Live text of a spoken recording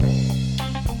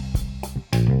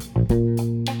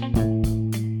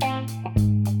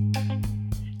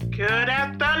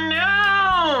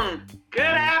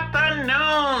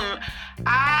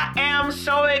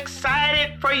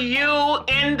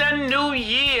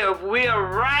12. We are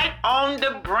right on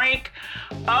the brink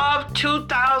of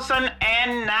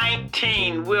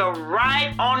 2019. We're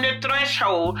right on the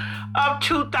threshold of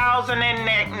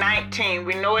 2019.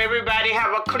 We know everybody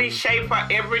have a cliche for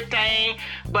everything,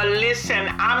 but listen,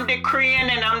 I'm decreeing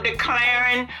and I'm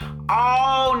declaring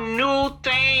all new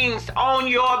things on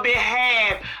your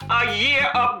behalf. A year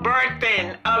of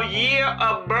birthing, a year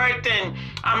of birthing.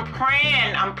 I'm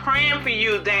praying for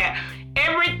you that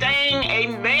everything,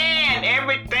 amen,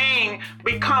 everything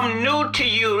become new to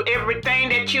you. Everything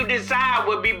that you desire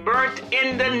will be birthed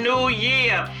in the new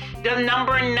year. The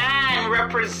number 9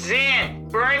 represent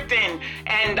birthing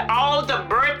and all the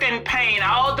birthing pain,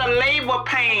 all the labor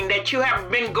pain that you have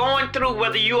been going through,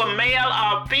 whether you're a male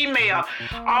or female,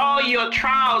 all your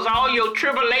trials, all your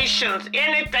tribulations,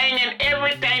 anything and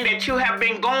everything that you have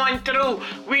been going through.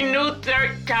 We knew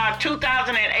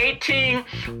 2018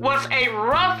 was a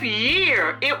rough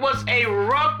year. It was a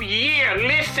rough year.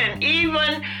 Listen,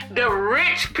 even the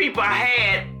rich people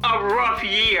had a rough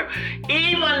year.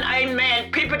 Even,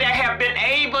 amen, people that have been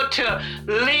able to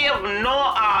live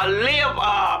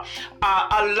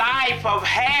a life of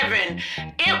heaven.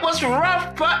 It was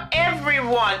rough for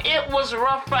everyone. It was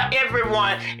rough for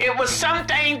everyone. It was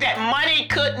something that money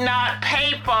could not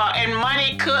pay for and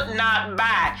money could not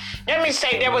buy. Let me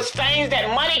say, there was things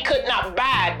that money could not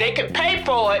buy. They could pay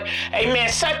for it, amen,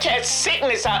 such as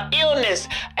sickness or illness.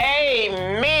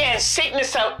 Amen,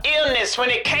 sickness or illness. When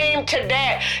it came to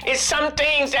that, it's some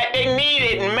things that they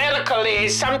needed medically,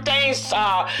 some things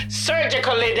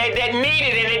surgically that they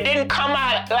needed, and it didn't come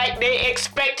out like they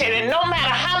expected. And no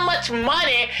matter how much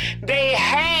money they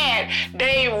had,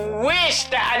 they wished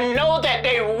that, I know that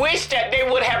they wished that they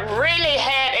would have really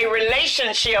had a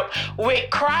relationship with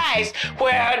Christ,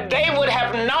 where they would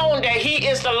have known that He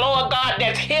is the Lord God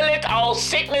that healeth all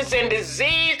sickness and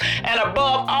disease, and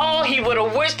above all, He would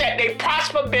have wished that they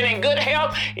prosper, been in good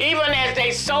health, even as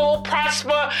they soul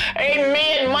prosper.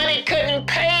 Amen. Money couldn't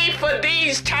pay for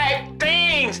these type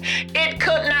things. It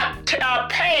could not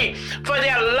pay for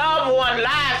their loved one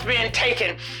lives being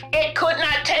taken. It could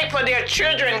not take for their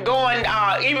children going,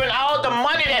 even all the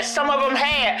money that some of them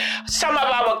had. Some of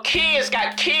our kids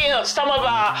got killed. Some of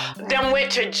them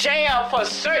went to jail for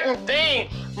certain things.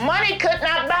 Money could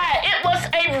not buy it. It was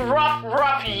a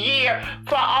rough year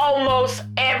for almost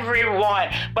everyone.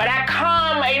 But I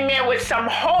come, amen, with some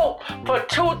hope for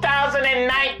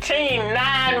 2019.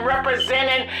 9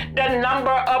 representing the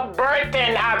number of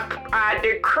birthing. I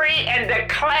decree and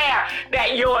declare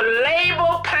that your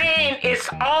labor pain is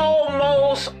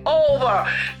almost over.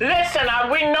 Listen,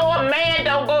 we know a man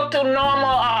don't go through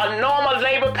normal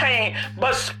labor pain,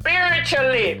 but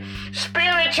spiritually,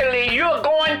 you're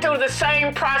going through the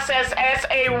same process as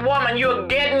a woman. You're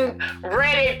getting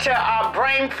ready to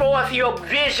bring forth your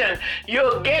vision.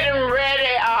 You're getting ready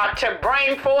to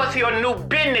bring forth your new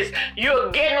business. You're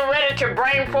getting ready to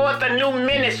bring forth a new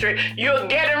ministry. You're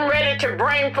getting ready to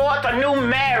bring forth a new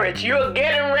marriage. You're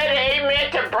getting ready,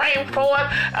 amen, to bring forth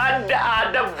a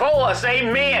divorce,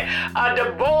 amen. A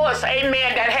divorce,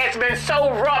 amen, that has been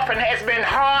so rough and has been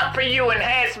hard for you and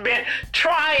has been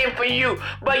trying for you.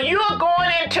 But you're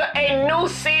going into a new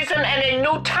season and a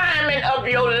new timing of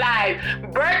your life.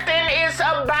 Birthing is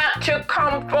about to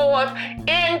come forth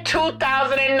in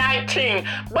 2019.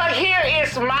 But here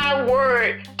is my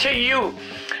word to you.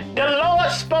 The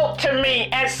Lord spoke to me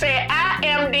and said, I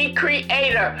am the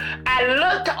creator. I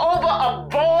looked over a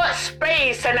void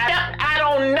space and I stepped out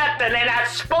on nothing and I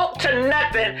spoke to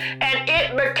nothing and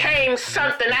it became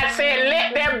something. I said,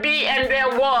 let there be, and there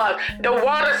was. The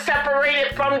water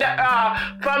separated from the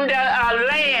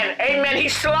land. Amen. He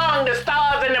slung the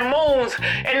stars and the moons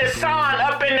and the sun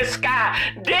up in the sky.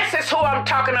 This is who I'm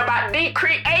talking about. The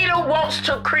creator wants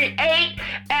to create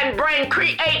and bring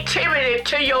creativity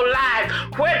to your life.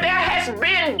 Where there has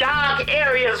been dark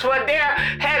areas, where there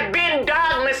has been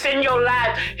darkness in your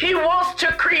life, He wants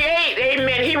to create,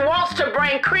 amen. He wants to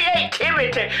bring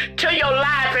creativity to your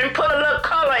life and put a little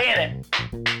color in it.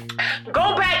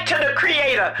 Go back to the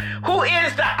Creator, who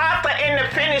is the author and the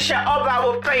finisher of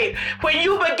our faith. When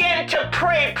you begin to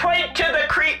pray to the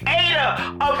Creator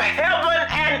of heaven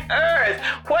and earth.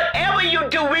 Whatever you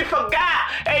do, we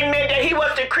forgot, amen, that He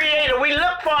was the Creator. We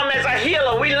look for Him as a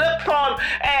healer. We look for Him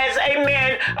as,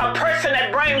 amen, a person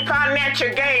that brings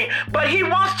financial gain. But He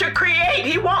wants to create.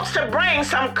 He wants to bring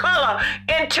some color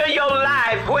into your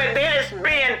life where there's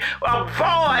been a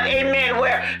void, amen,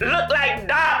 where look like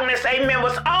darkness, amen,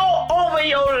 was all over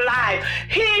your life.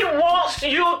 He wants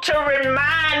you to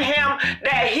remind Him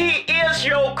that He is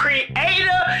your creator.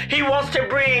 He wants to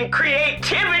bring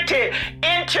creativity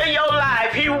into your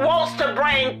life. He wants to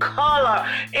bring color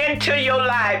into your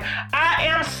life. I I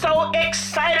am so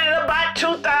excited about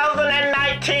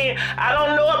 2019. I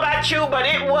don't know about you, but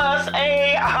it was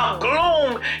a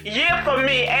gloom year for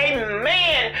me.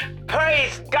 Amen.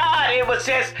 Praise God. It was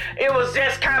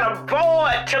just kind of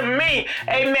void to me.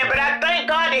 Amen. But I thank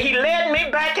God that he led me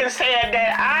back and said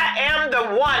that I am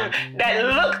the one that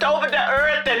looked over the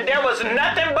earth and there was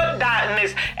nothing but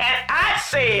darkness. And I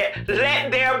said, let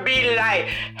there be light.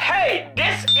 Hey,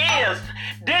 this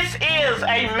is,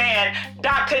 amen,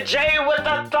 Dr. J with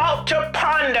a thought to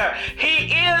ponder.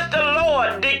 He is the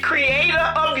Lord, the creator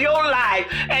of your life,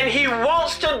 and he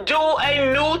wants to do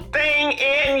a new thing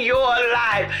in your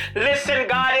life. Listen,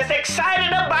 God is excited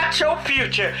about your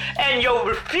future, and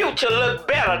your future look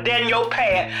better than your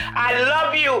past. I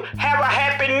love you. Have a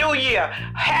happy new year.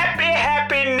 Happy,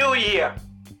 happy new year.